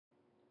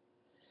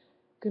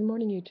Good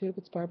morning, YouTube.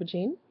 It's Barbara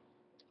Jean.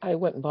 I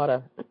went and bought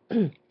a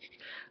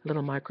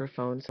little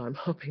microphone, so I'm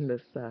hoping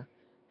this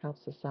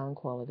helps the sound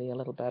quality a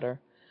little better.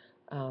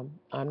 I'm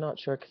not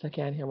sure because I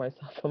can't hear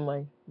myself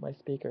on my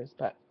speakers,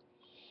 but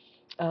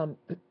um,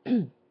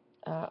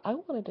 I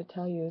wanted to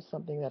tell you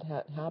something that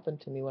had happened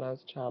to me when I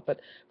was a child.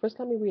 But first,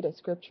 let me read a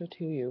scripture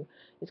to you.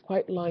 It's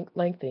quite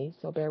lengthy,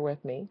 so bear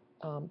with me.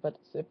 But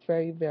it's a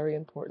very, very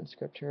important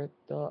scripture.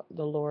 The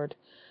Lord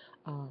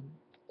um,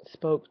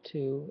 spoke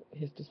to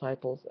his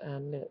disciples,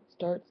 and it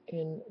starts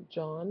in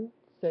John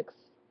 6,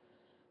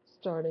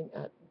 starting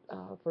at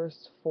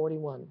verse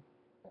 41.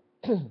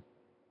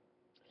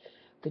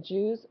 The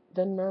Jews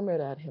then murmured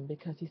at him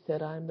because he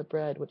said, I am the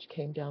bread which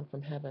came down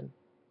from heaven.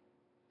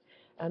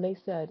 And they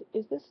said,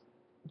 Is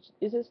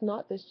this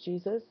not this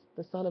Jesus,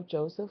 the son of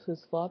Joseph,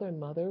 whose father and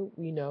mother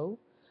we know?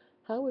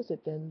 How is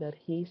it then that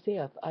he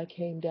saith, I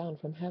came down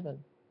from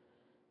heaven?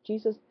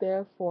 Jesus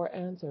therefore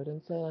answered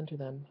and said unto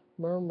them,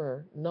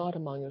 Murmur not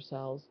among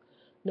yourselves.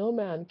 No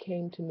man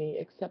came to me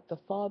except the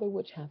Father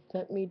which hath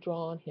sent me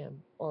draw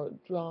him,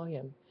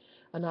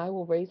 and I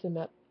will raise him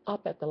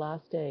up at the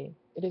last day.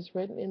 It is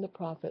written in the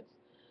prophets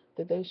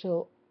that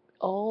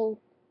all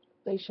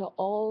they shall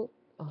all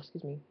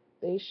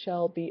they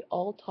shall be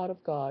all taught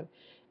of God.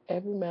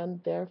 Every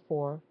man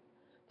therefore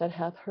that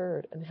hath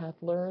heard and hath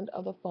learned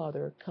of the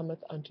Father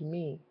cometh unto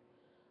me.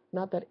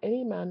 Not that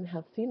any man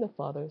hath seen the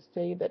Father,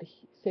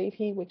 save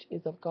he which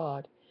is of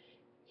God.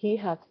 He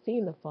hath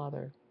seen the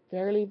Father.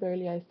 Verily,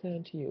 verily, I say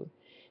unto you,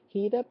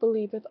 he that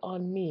believeth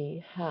on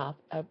me hath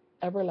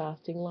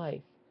everlasting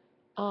life.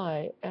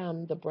 I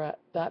am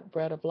that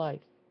bread of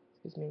life.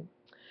 Excuse me.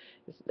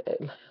 It's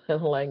a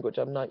language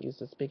I'm not used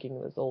to speaking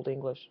this old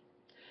English.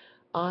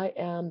 I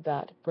am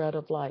that bread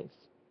of life.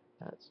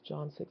 That's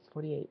John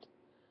 6:48.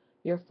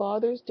 Your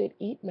fathers did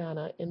eat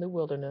manna in the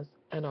wilderness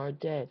and are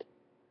dead.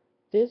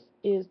 This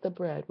is the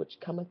bread which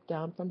cometh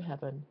down from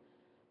heaven,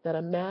 that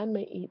a man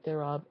may eat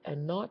thereof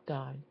and not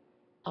die.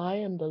 I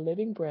am the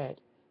living bread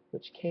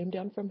which came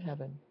down from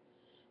heaven.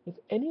 If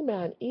any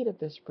man eat of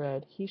this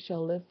bread, he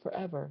shall live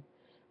forever.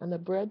 And the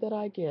bread that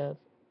I give,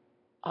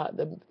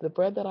 the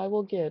bread that I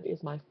will give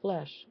is my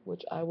flesh,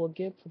 which I will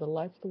give for the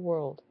life of the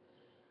world.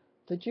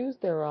 The Jews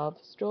thereof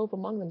strove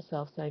among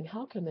themselves, saying,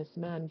 How can this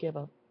man give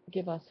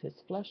us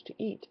his flesh to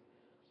eat?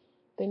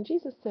 Then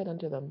Jesus said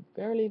unto them,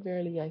 Verily,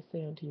 verily, I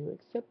say unto you,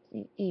 except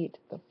ye eat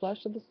the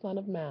flesh of the Son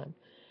of Man,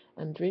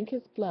 and drink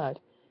his blood,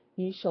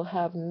 ye shall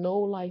have no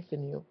life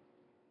in you.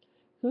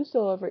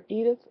 Whosoever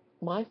eateth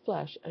my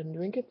flesh and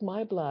drinketh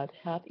my blood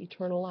hath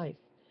eternal life,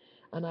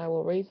 and I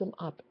will raise him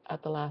up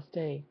at the last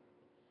day.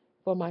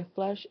 For my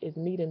flesh is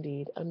meat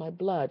indeed, and my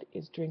blood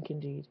is drink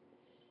indeed.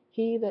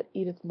 He that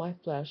eateth my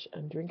flesh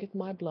and drinketh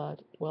my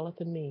blood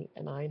dwelleth in me,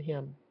 and I in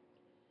him.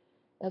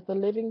 As the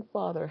living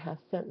Father hath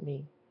sent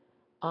me,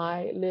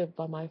 I live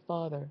by my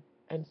Father,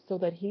 and so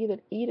that he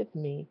that eateth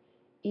me,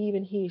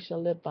 even he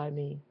shall live by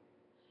me.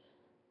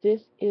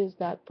 This is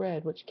that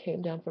bread which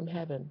came down from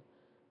heaven,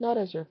 not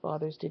as your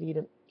fathers did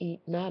eat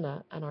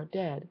manna, and are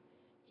dead.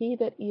 He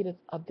that eateth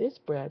of this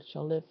bread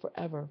shall live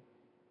forever.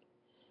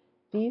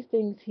 These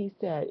things he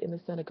said in the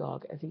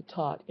synagogue as he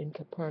taught in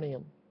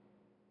Capernaum.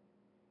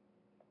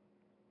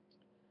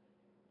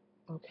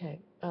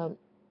 Okay,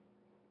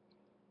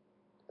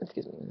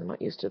 excuse me, I'm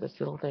not used to this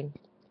little thing.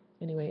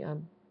 Anyway,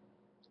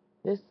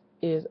 this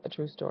is a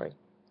true story.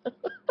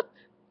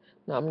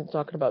 Now, I'm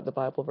talking about the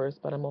Bible verse,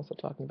 but I'm also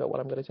talking about what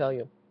I'm going to tell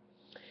you.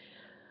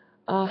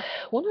 Uh,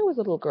 when I was a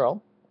little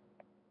girl,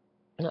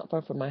 not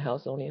far from my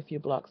house, only a few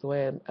blocks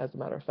away, as a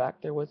matter of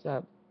fact, there was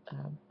a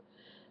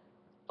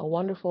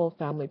wonderful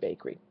family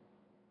bakery.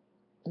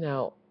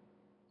 Now,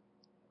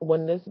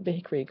 when this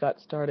bakery got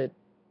started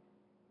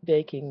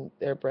baking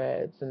their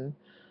breads and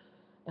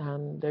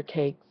their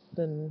cakes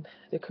and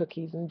their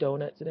cookies and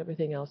donuts and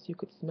everything else, you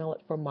could smell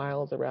it for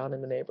miles around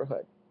in the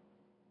neighborhood.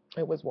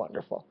 It was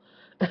wonderful.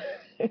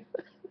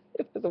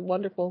 It was a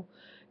wonderful,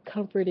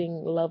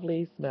 comforting,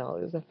 lovely smell.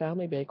 It was a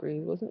family bakery.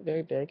 It wasn't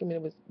very big. I mean,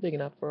 it was big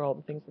enough for all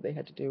the things that they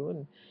had to do,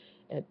 and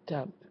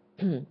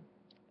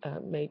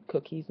it made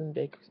cookies and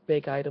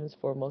bake items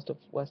for most of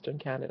Western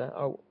Canada,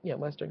 or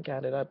Western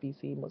Canada,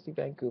 BC, mostly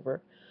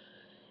Vancouver,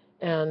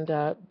 and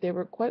they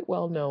were quite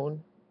well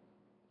known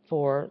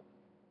for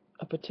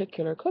a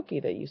particular cookie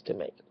they used to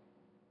make,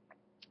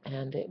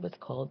 and it was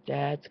called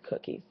Dad's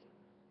Cookies.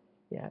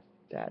 Yes,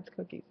 Dad's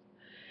Cookies.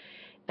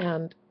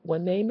 And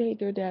when they made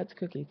their dad's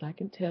cookies, I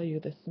can tell you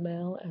the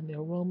smell and the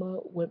aroma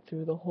went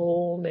through the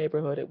whole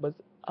neighborhood. It was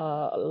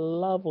a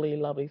lovely,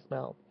 lovely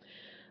smell.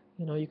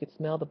 You know, you could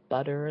smell the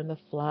butter and the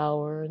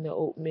flour and the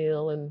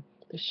oatmeal and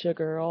the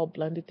sugar all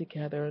blended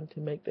together and to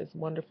make this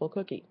wonderful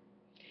cookie.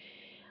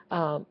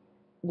 Um,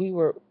 we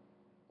were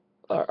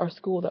our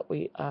school that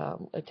we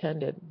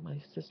attended,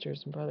 my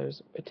sisters and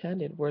brothers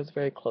attended, was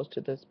very close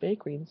to this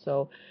bakery, and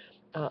so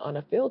on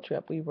a field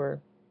trip we were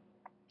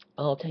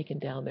all taken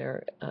down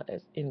there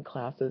in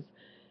classes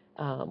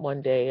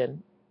one day,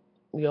 and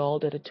we all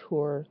did a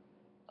tour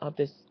of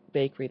this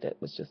bakery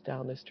that was just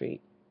down the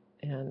street.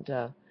 And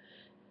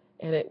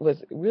And it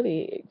was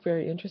really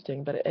very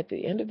interesting. But at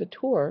the end of the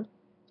tour,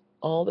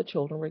 all the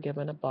children were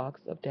given a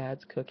box of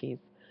Dad's cookies,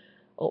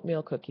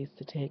 oatmeal cookies,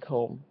 to take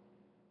home.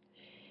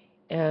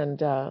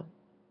 And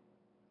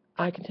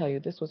I can tell you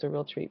this was a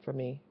real treat for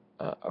me,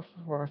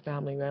 for our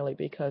family, really,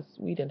 because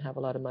we didn't have a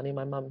lot of money.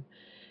 My mom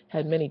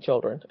had many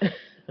children,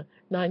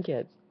 9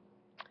 kids,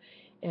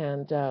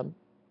 and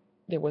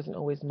there wasn't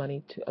always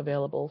money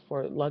available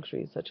for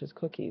luxuries such as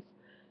cookies.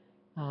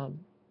 Um,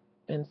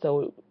 and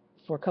so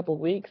for a couple of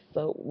weeks,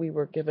 so we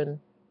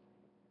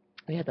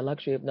had the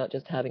luxury of not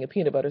just having a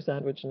peanut butter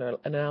sandwich and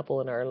an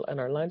apple in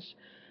our lunch.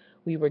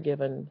 We were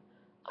given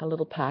a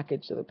little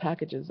package, the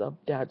packages of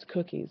Dad's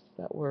cookies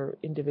that were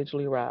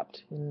individually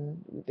wrapped,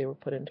 and they were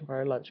put into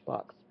our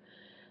lunchbox.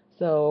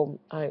 So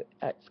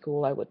at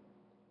school, it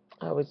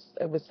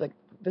was like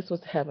this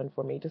was heaven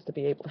for me, just to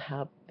be able to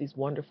have these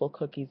wonderful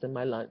cookies in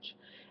my lunch,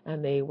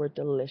 and they were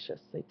delicious.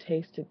 They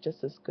tasted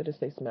just as good as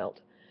they smelled.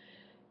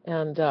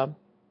 And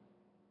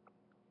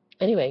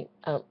anyway,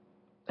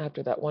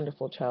 after that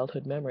wonderful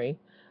childhood memory,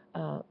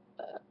 uh,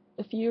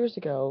 a few years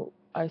ago,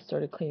 I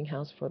started cleaning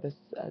house for this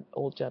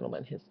old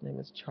gentleman. His name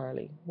is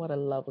Charlie. What a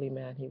lovely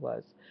man he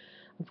was.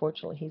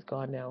 Unfortunately, he's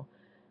gone now.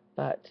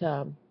 But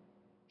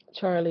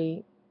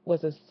Charlie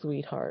was a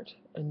sweetheart,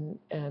 and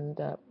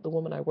the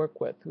woman I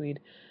work with, we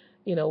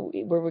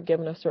were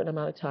given a certain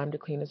amount of time to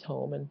clean his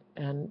home,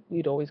 and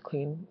we'd always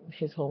clean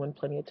his home in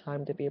plenty of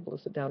time to be able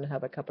to sit down and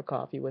have a cup of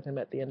coffee with him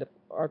at the end of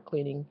our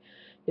cleaning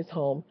his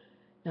home.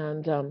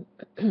 And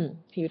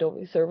he would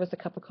always serve us a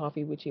cup of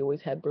coffee, which he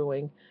always had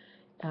brewing,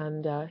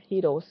 and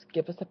he'd always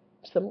give us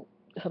some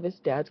of his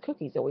dad's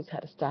cookies. He always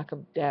had a stack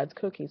of dad's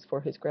cookies for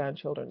his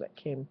grandchildren that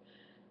came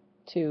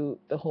to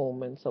the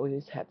home, and so he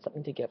always had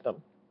something to give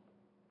them.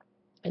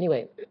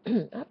 Anyway,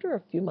 after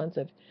a few months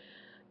of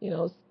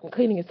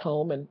cleaning his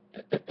home and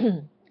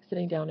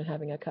sitting down and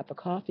having a cup of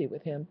coffee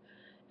with him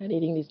and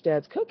eating these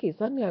dad's cookies,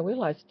 suddenly I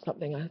realized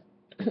something. I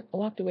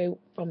walked away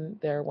from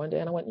there one day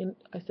and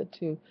I said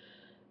to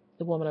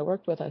the woman I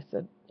worked with, I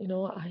said,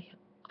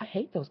 I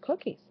hate those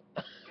cookies.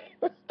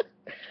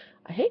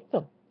 I hate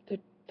them.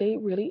 They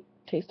really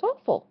taste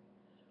awful.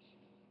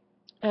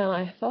 And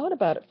I thought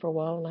about it for a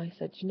while and I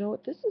said, you know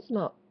what, this is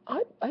not,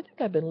 I think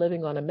I've been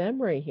living on a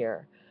memory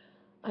here.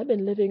 I've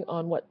been living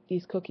on what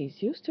these cookies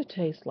used to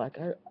taste like.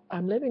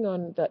 I'm living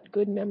on that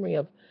good memory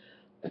of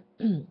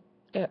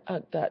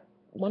that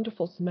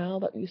wonderful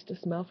smell that used to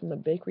smell from the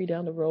bakery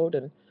down the road,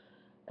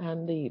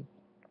 and the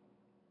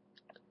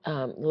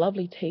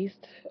lovely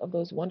taste of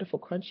those wonderful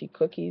crunchy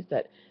cookies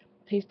that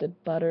tasted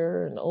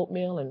butter and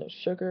oatmeal and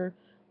sugar.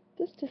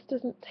 This just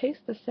doesn't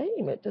taste the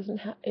same. It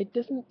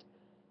doesn't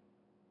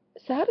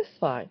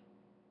satisfy.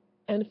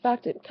 And in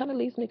fact, it kind of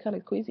leaves me kind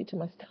of queasy to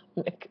my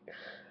stomach.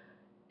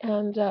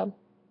 And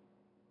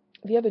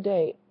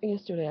yesterday,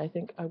 I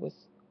think I was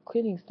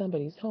cleaning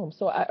somebody's home.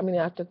 So I mean,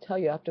 I have to tell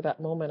you, after that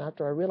moment,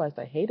 after I realized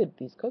I hated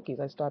these cookies,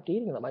 I stopped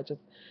eating them.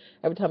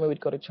 Every time I would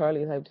go to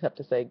Charlie's, I would have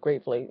to say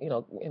gratefully,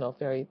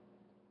 very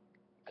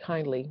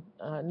kindly,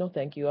 no,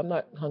 thank you, I'm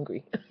not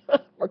hungry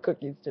for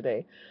cookies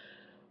today,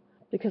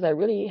 because I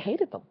really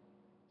hated them.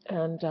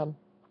 And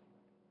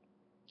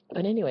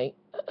but anyway,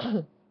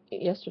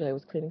 yesterday I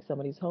was cleaning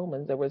somebody's home,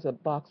 and there was a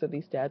box of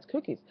these Dad's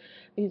cookies.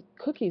 These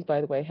cookies,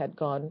 by the way, had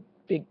gone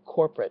big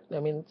corporate. I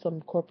mean,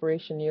 some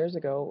corporation years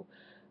ago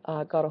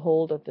got a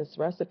hold of this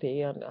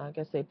recipe, and I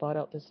guess they bought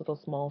out this little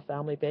small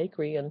family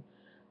bakery, and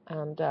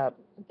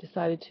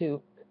decided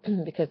to,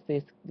 because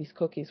these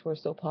cookies were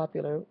so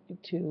popular,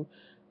 to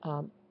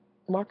um,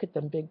 market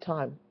them big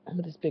time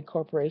with this big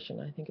corporation.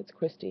 I think it's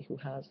Christie who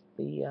has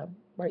the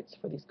rights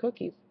for these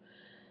cookies,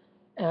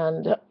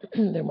 and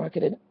they're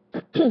marketed,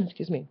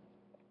 excuse me,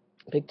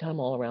 big time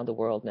all around the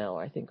world now,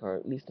 I think, or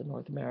at least in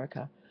North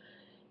America.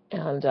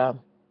 And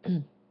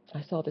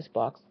I saw this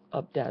box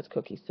of Dad's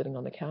cookies sitting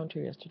on the counter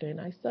yesterday,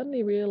 and I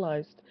suddenly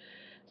realized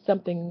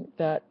something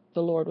that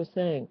the Lord was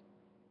saying.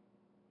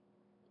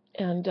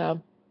 And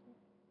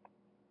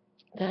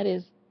that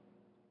is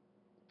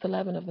the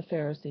leaven of the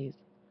Pharisees.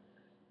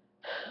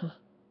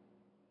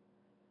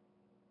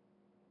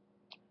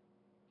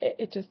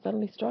 It just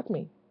suddenly struck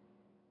me.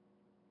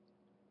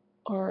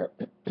 Or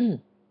the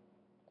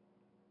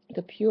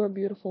pure,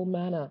 beautiful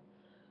manna,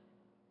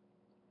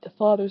 the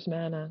Father's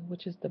manna,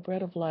 which is the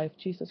bread of life,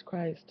 Jesus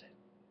Christ,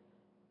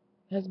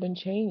 has been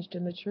changed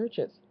in the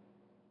churches.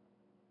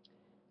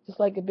 Just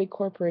like a big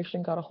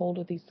corporation got a hold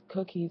of these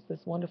cookies,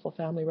 this wonderful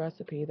family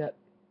recipe that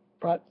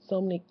brought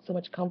so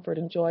much comfort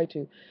and joy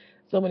to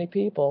so many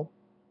people,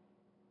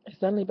 it's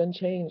suddenly been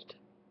changed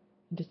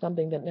into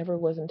something that never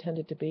was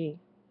intended to be.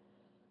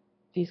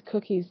 These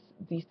cookies,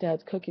 these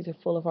Dad's cookies, are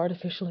full of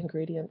artificial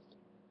ingredients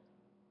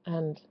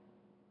and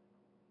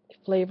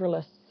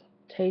flavorless,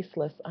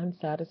 tasteless,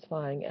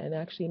 unsatisfying, and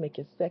actually make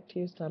you sick to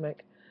your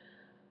stomach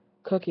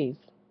cookies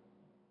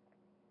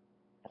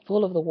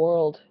full of the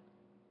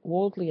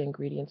worldly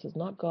ingredients, is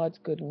not God's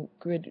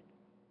good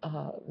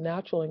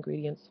natural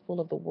ingredients, full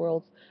of the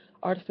world's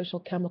artificial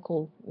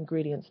chemical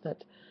ingredients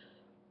that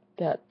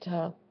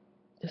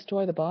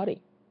destroy the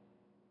body.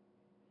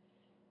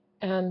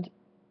 And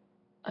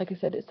like I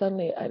said,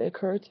 it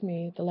occurred to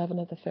me the leaven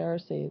of the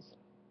Pharisees.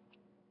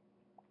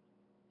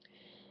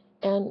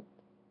 And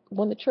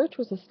when the church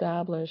was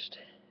established,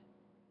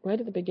 right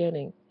at the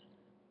beginning,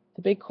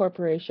 the big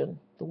corporation,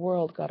 the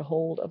world, got a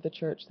hold of the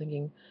church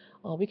thinking,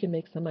 oh, we can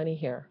make some money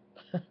here.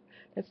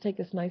 Let's take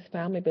this nice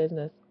family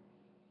business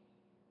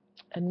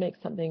and make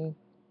something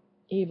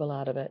evil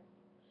out of it.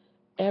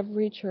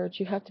 Every church,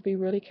 you have to be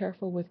really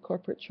careful with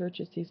corporate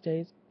churches these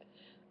days.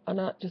 Or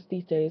not just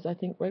these days, I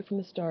think right from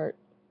the start,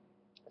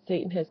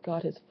 Satan has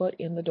got his foot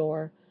in the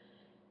door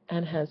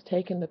and has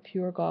taken the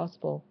pure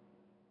gospel,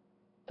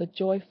 the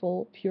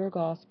joyful, pure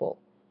gospel,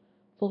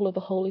 full of the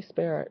Holy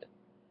Spirit.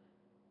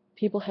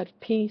 People had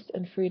peace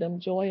and freedom,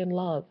 joy and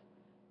love,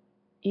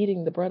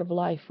 eating the bread of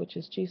life, which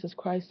is Jesus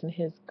Christ and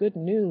his good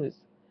news,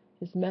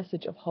 his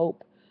message of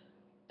hope,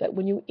 that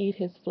when you eat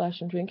his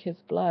flesh and drink his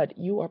blood,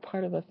 you are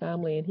part of a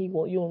family and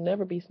you'll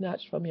never be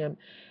snatched from him.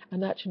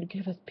 And that should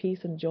give us peace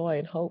and joy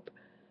and hope.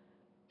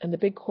 And the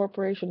big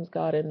corporations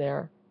got in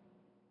there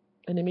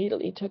and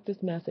immediately took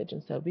this message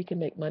and said, we can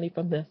make money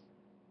from this.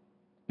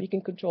 We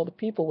can control the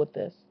people with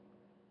this.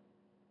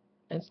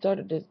 And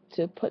started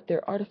to put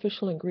their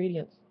artificial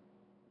ingredients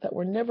that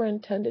were never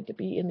intended to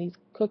be in these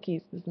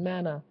cookies, this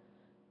manna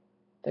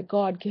that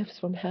God gives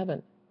from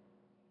heaven,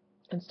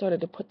 and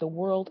started to put the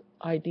world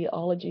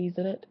ideologies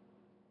in it,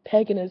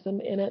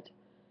 paganism in it,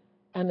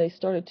 and they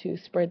started to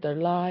spread their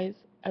lies,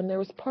 and there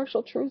was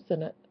partial truth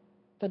in it,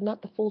 but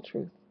not the full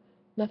truth,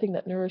 nothing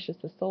that nourishes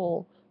the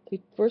soul.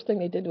 The first thing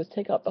they did was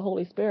take out the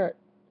Holy Spirit,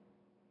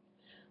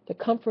 the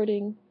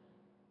comforting,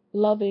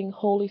 loving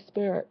Holy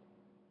Spirit,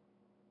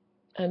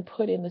 and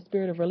put in the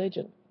spirit of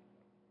religion,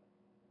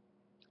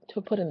 to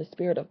put in the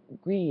spirit of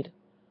greed,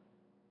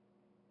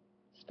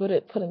 put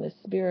in the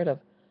spirit of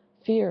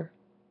fear,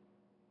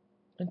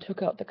 and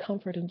took out the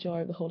comfort and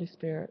joy of the Holy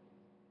Spirit.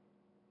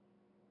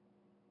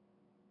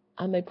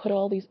 And they put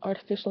all these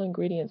artificial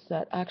ingredients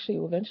that actually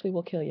eventually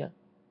will kill you.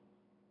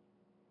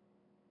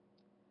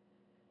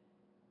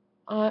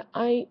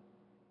 I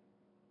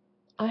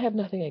have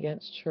nothing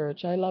against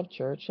church. I love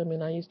church. I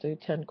mean, I used to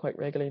attend quite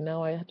regularly.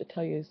 Now I have to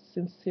tell you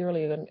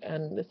sincerely,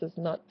 and this is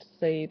not to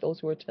say those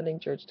who are attending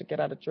church to get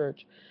out of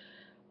church,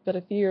 but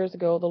a few years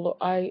ago,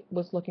 I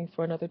was looking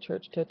for another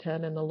church to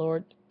attend, and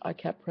I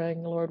kept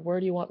praying, Lord, where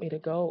do you want me to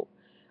go?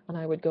 And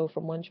I would go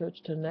from one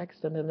church to the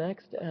next and the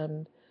next,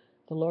 and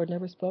the Lord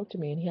never spoke to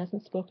me, and he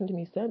hasn't spoken to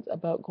me since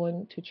about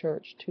going to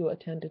church, to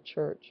attend a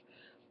church.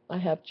 I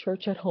have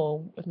church at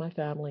home with my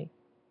family.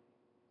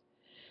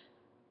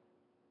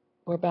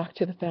 We're back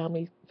to the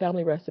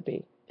family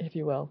recipe, if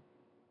you will.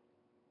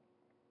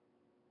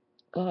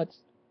 God's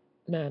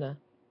manna.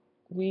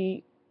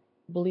 We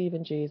believe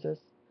in Jesus.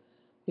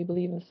 We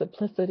believe in the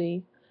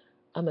simplicity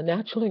and the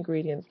natural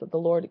ingredients that the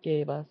Lord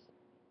gave us.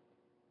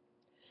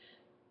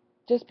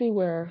 Just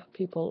beware,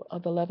 people,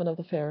 of the leaven of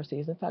the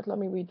Pharisees. In fact, let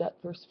me read that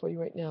verse for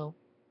you right now.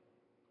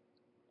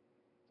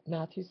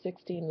 Matthew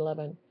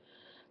 16:11.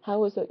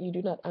 How is it you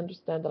do not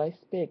understand that I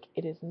speak?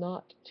 It is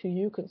not to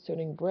you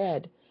concerning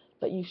bread,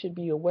 that you should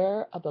be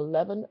aware of the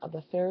leaven of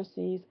the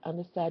Pharisees and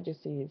the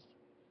Sadducees.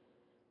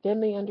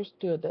 Then they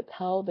understood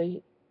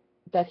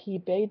that he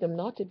bade them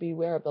not to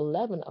beware of the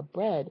leaven of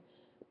bread,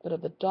 but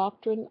of the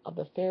doctrine of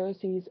the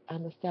Pharisees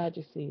and the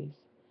Sadducees.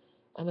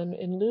 And then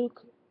in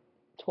Luke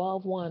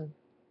 12:1,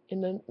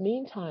 in the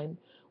meantime,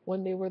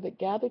 when they were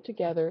gathered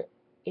together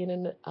in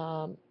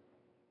an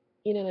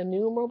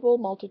innumerable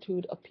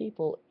multitude of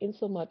people,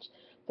 insomuch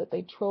that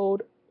they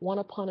trode one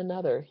upon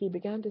another, he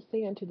began to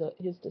say unto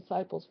his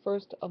disciples,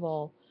 first of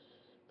all,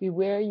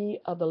 beware ye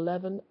of the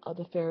leaven of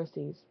the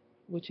Pharisees,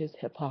 which is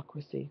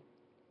hypocrisy.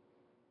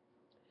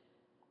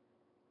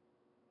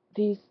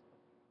 These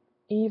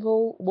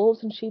evil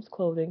wolves in sheep's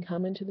clothing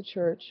come into the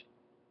church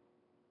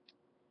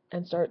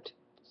and start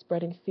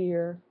spreading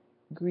fear,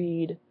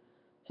 greed,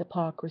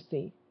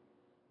 hypocrisy,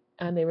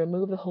 and they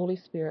remove the Holy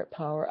Spirit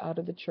power out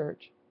of the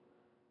church.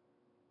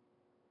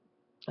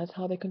 That's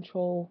how they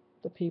control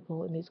the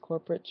people in these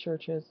corporate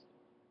churches.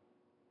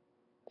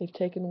 They've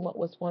taken what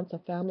was once a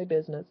family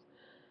business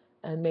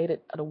and made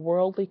it a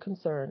worldly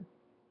concern.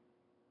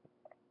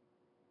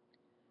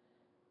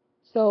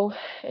 So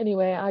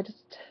anyway, I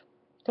just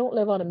don't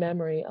live on a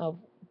memory of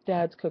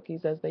Dad's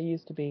cookies as they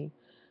used to be.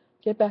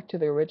 Get back to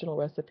the original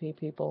recipe,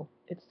 people.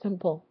 It's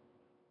simple,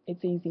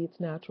 it's easy, it's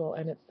natural,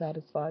 and it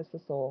satisfies the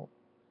soul.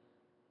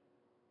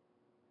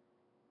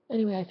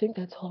 Anyway, I think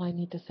that's all I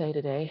need to say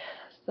today.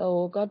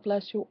 So God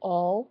bless you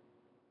all.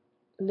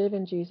 Live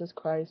in Jesus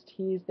Christ.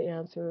 He is the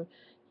answer.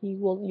 You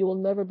will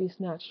never be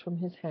snatched from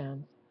his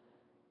hands.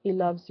 He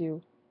loves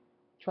you.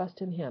 Trust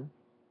in him.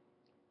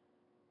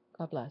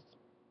 God bless.